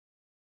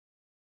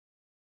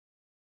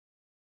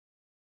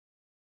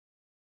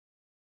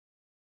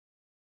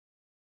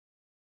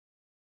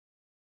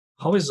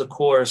how is the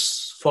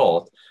course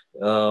thought?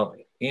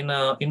 In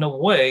a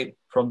way,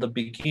 from the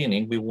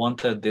beginning, we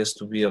wanted this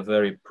to be a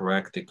very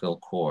practical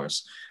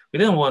course. We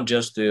didn't want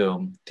just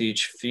to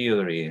teach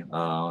theory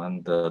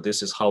and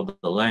this is how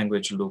the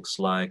language looks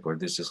like, or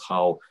this is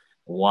how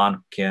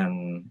one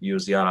can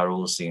use Yara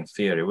rules in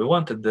theory. We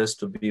wanted this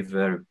to be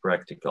very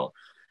practical.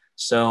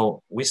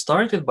 So we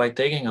started by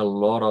taking a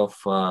lot of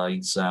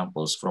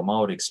examples from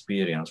our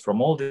experience,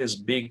 from all these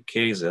big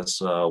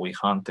cases we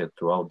hunted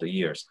throughout the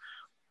years,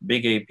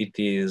 big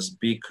APTs,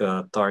 big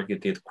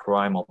targeted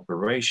crime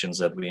operations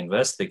that we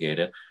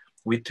investigated.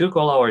 We took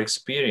all our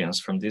experience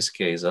from these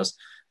cases,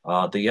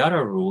 the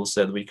Yara rules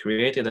that we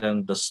created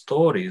and the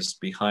stories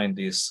behind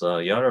these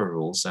Yara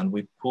rules, and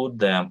we put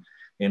them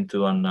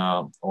into an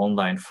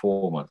online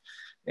format.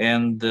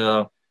 And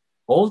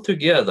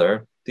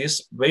altogether,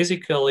 this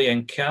basically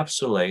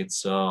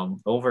encapsulates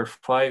over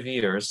 5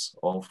 years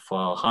of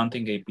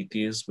hunting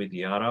APTs with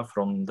Yara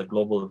from the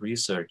global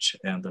research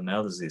and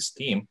analysis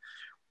team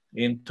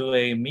into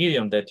a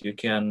medium that you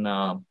can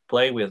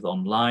play with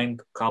online,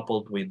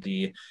 coupled with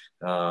the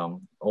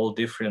all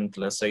different,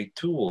 let's say,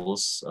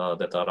 tools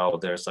that are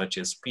out there, such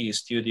as P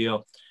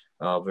Studio,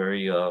 a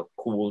very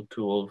cool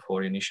tool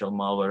for initial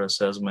malware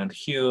assessment,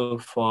 Hue,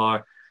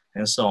 FAR,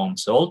 and so on.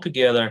 So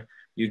altogether,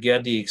 you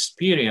get the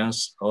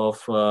experience of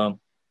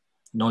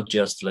not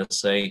just, let's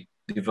say,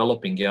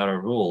 developing Yara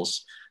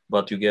rules,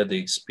 but you get the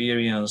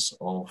experience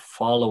of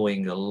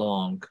following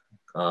along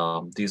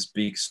these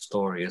big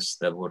stories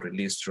that were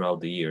released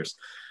throughout the years.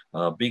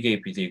 Big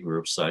APT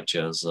groups such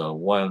as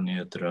Wild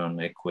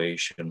Neutron,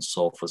 Equation,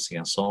 Sophacy,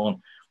 and so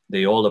on,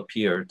 they all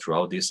appear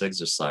throughout these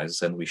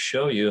exercises, and we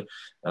show you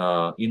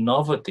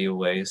innovative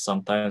ways,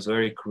 sometimes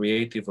very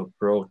creative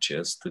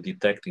approaches to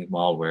detecting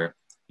malware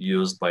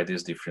used by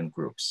these different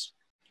groups.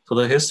 So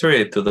the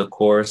history to the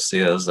course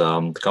is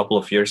a couple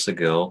of years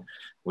ago,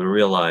 we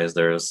realized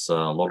there's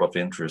a lot of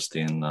interest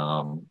in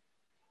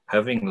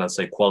having, let's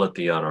say,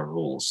 quality Yara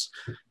rules.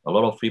 A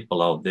lot of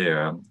people out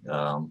there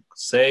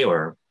say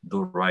or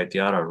do write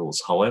Yara rules.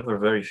 However,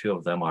 very few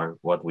of them are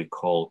what we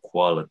call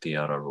quality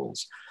Yara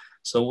rules.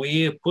 So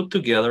we put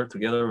together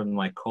with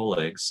my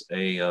colleagues,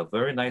 a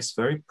very nice,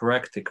 very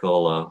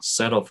practical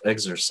set of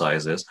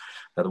exercises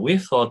that we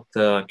thought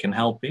can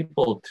help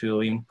people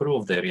to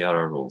improve their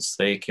Yara rules.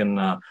 They can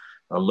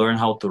learn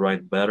how to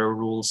write better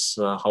rules,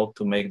 how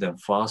to make them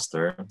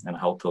faster, and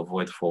how to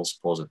avoid false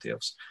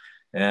positives.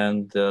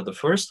 And the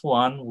first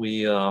one,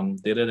 we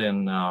did it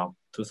in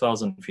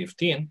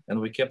 2015, and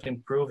we kept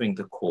improving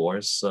the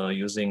course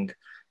using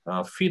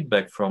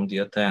feedback from the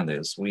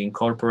attendees. We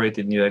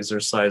incorporated new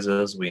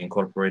exercises, we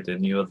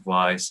incorporated new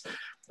advice.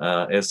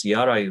 As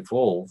Yara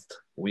evolved,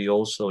 we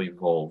also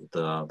evolved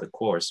the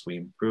course. We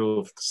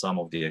improved some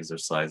of the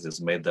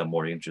exercises, made them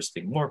more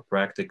interesting, more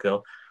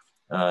practical.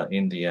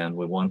 In the end,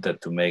 we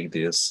wanted to make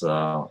this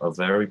a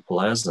very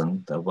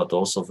pleasant, but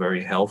also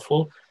very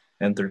helpful,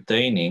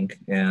 entertaining,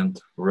 and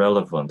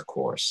relevant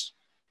course.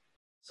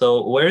 So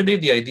where did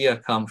the idea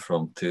come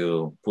from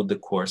to put the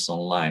course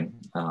online?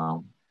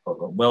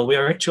 Well,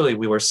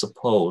 we were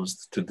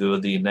supposed to do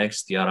the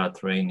next Yara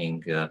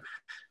training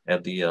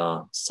at the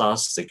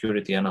SAS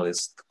Security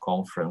Analyst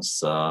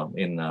Conference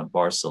in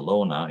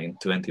Barcelona in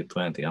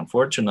 2020.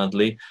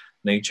 Unfortunately,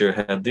 Nature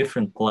had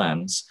different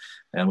plans,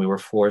 and we were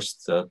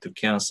forced to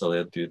cancel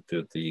it due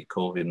to the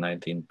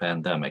COVID-19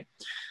 pandemic.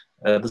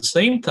 At the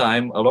same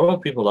time, a lot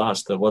of people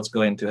asked what's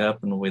going to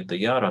happen with the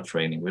Yara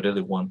training. We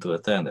really want to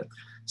attend it.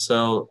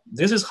 So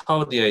this is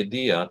how the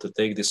idea to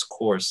take this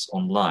course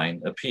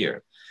online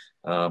appeared.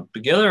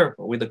 Together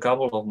with a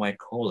couple of my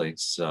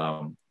colleagues,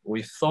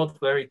 we thought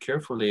very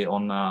carefully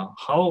on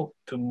how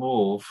to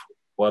move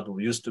what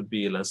used to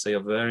be, let's say, a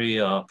very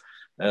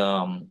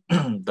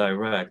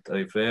direct,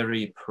 a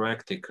very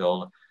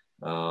practical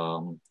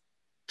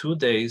 2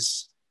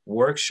 days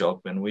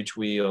workshop in which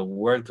we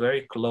worked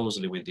very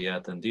closely with the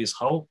attendees.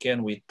 How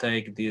can we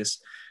take this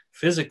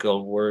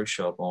physical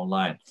workshop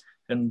online?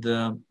 And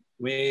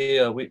we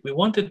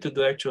wanted to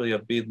do actually a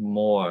bit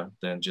more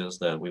than just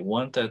that. We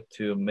wanted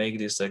to make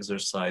these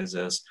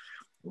exercises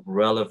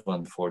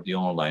relevant for the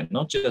online,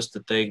 not just to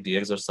take the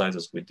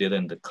exercises we did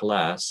in the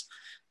class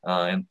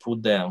and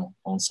put them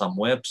on some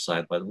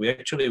website, but we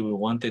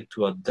wanted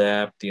to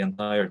adapt the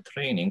entire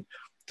training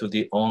to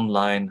the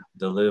online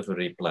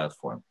delivery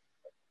platform.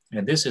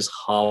 And this is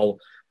how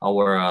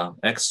our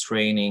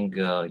X-Training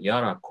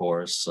Yara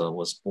course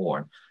was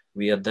born.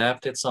 We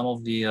adapted some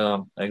of the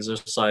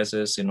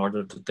exercises in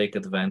order to take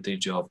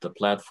advantage of the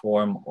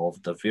platform,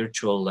 of the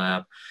virtual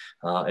lab,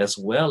 as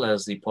well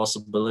as the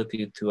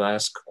possibility to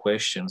ask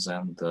questions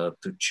and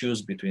to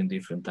choose between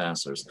different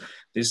answers.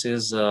 This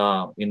is,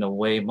 in a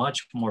way,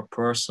 much more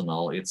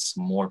personal. It's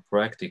more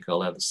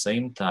practical. At the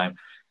same time,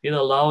 it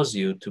allows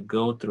you to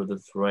go through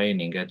the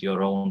training at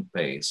your own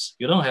pace.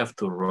 You don't have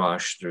to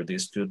rush through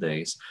these 2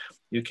 days.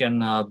 You can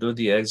do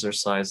the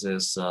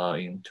exercises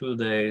in 2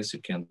 days. You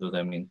can do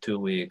them in 2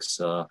 weeks.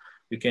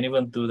 You can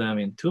even do them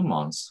in 2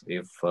 months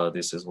if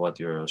this is what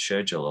your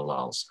schedule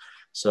allows.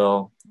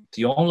 So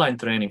the online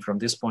training from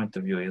this point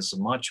of view is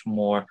much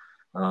more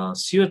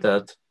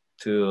suited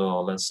to,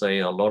 let's say,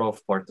 a lot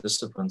of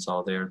participants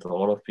out there, to a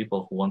lot of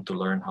people who want to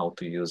learn how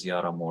to use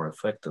Yara more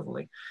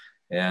effectively.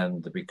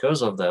 And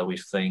because of that, we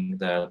think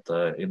that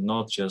it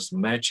not just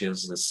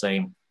matches the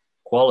same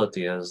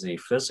quality as the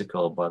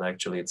physical, but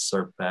actually it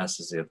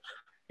surpasses it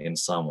in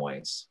some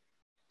ways.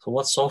 So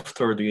what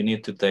software do you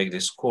need to take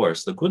this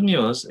course? The good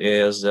news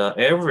is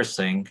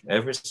everything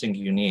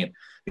you need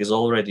is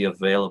already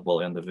available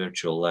in the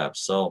virtual lab.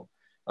 So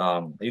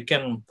you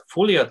can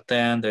fully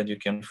attend and you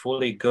can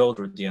fully go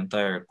through the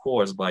entire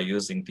course by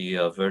using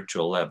the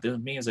virtual lab. This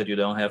means that you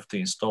don't have to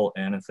install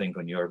anything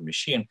on your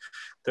machine.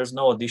 There's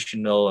no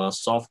additional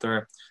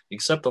software,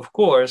 except of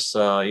course,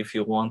 if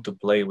you want to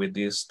play with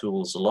these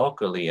tools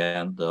locally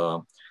and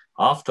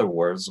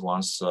afterwards,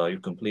 once you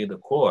complete the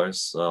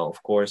course,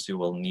 of course, you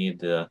will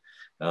need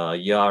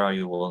Yara,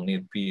 you will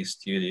need P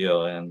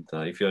Studio, and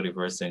if you're a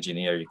reverse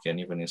engineer, you can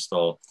even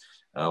install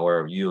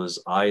or use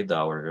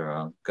IDA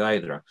or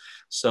Guidra.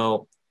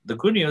 So the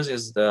good news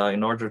is that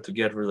in order to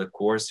get through the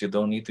course, you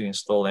don't need to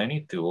install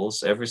any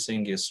tools.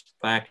 Everything is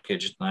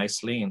packaged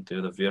nicely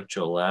into the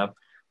virtual lab.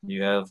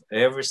 You have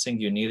everything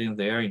you need in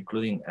there,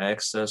 including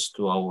access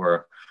to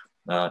our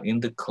in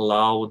the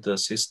cloud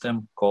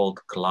system called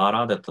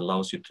Clara that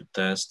allows you to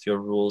test your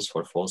rules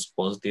for false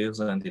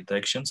positives and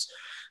detections.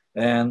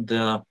 And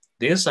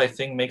this, I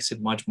think, makes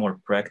it much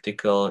more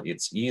practical.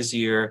 It's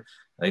easier.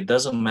 It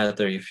doesn't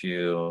matter if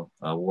you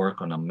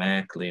work on a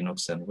Mac,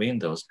 Linux, and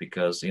Windows,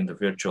 because in the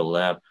virtual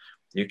lab,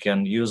 you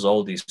can use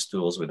all these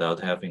tools without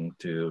having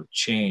to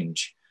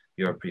change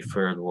your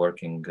preferred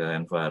working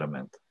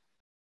environment.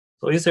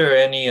 So is there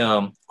any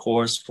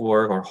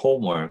coursework or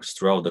homeworks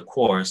throughout the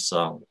course?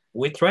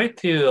 We try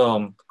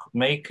to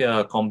make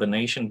a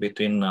combination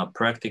between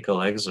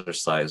practical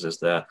exercises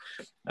that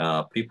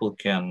people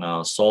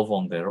can solve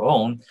on their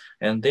own,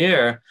 and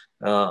there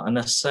an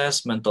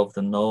assessment of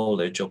the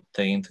knowledge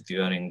obtained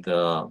during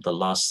the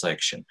last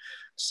section.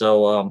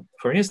 So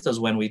for instance,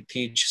 when we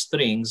teach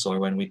strings or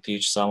when we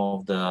teach some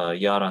of the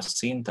Yara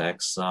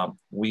syntax,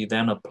 we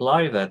then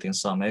apply that in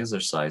some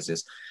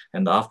exercises.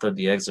 And after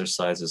the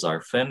exercises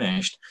are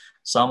finished,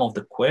 some of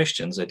the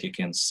questions that you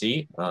can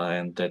see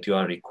and that you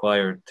are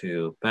required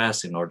to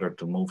pass in order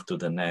to move to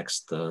the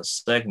next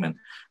segment,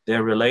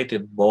 they're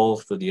related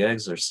both to the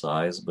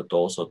exercise, but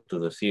also to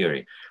the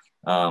theory.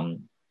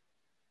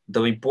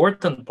 The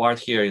important part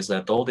here is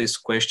that all these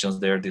questions,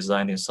 they're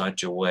designed in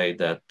such a way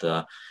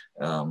that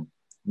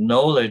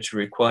knowledge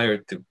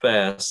required to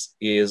pass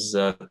is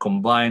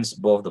combines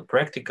both the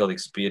practical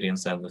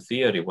experience and the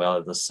theory, while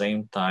at the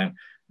same time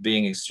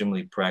being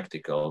extremely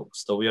practical.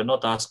 So we are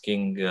not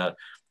asking,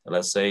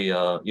 let's say,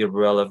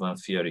 irrelevant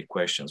theory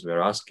questions. We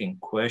are asking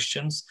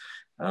questions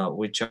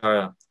which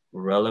are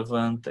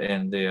relevant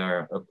and they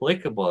are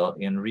applicable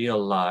in real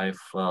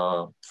life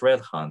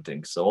threat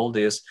hunting. So all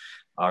these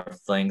are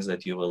things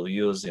that you will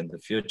use in the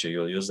future.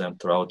 You'll use them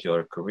throughout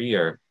your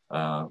career,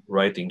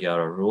 writing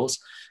Yara rules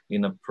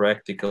in a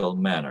practical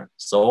manner.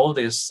 So all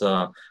these,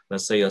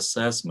 let's say,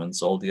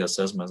 assessments, all the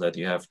assessments that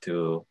you have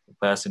to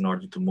pass in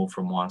order to move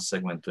from one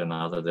segment to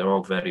another, they're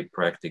all very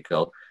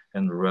practical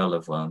and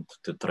relevant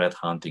to threat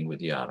hunting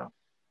with Yara.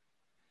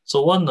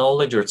 So what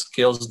knowledge or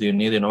skills do you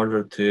need in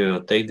order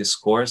to take this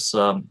course?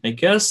 I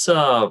guess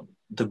the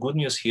good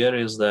news here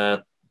is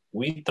that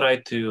we try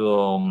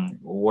to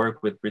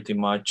work with pretty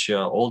much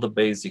all the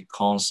basic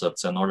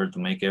concepts in order to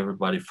make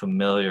everybody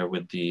familiar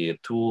with the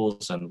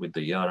tools and with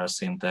the Yara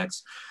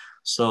syntax.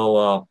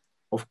 So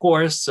of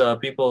course,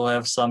 people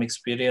have some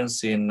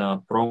experience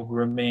in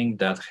programming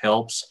that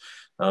helps.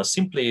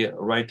 Simply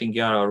writing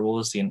Yara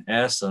rules in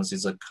essence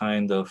is a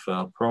kind of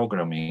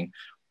programming.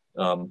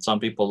 Some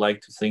people like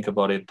to think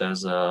about it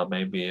as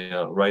maybe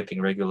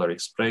writing regular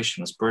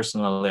expressions.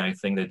 Personally, I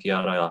think that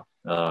Yara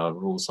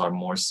rules are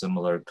more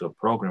similar to a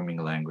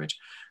programming language.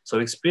 So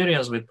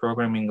experience with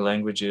programming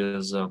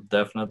languages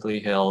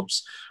definitely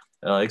helps.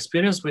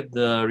 Experience with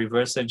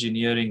reverse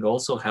engineering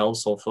also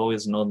helps, although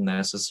it's not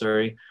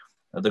necessary.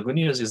 The good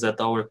news is that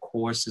our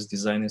course is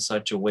designed in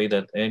such a way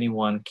that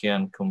anyone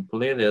can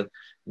complete it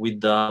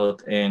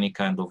without any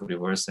kind of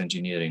reverse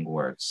engineering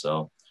work.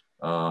 So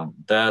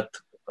that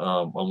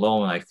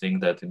alone, I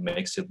think that it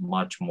makes it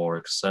much more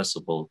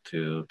accessible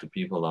to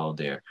people out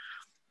there.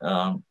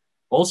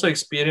 Also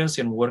experience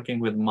in working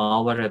with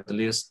malware, at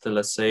least,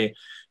 let's say,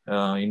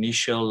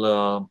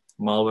 initial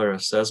malware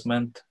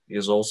assessment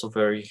is also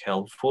very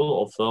helpful,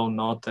 although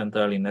not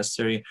entirely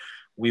necessary.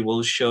 We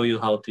will show you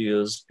how to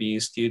use P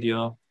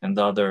Studio and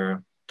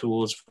other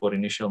tools for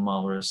initial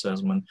malware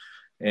assessment.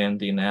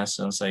 And in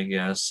essence, I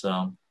guess,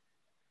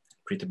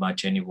 pretty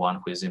much anyone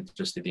who is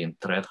interested in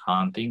threat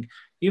hunting,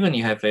 even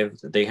if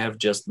they have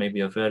just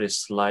maybe a very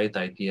slight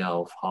idea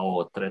of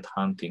how threat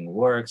hunting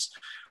works,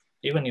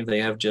 even if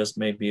they have just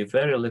maybe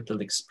very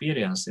little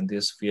experience in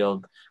this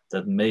field,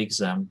 that makes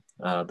them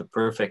the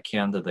perfect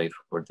candidate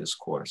for this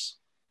course.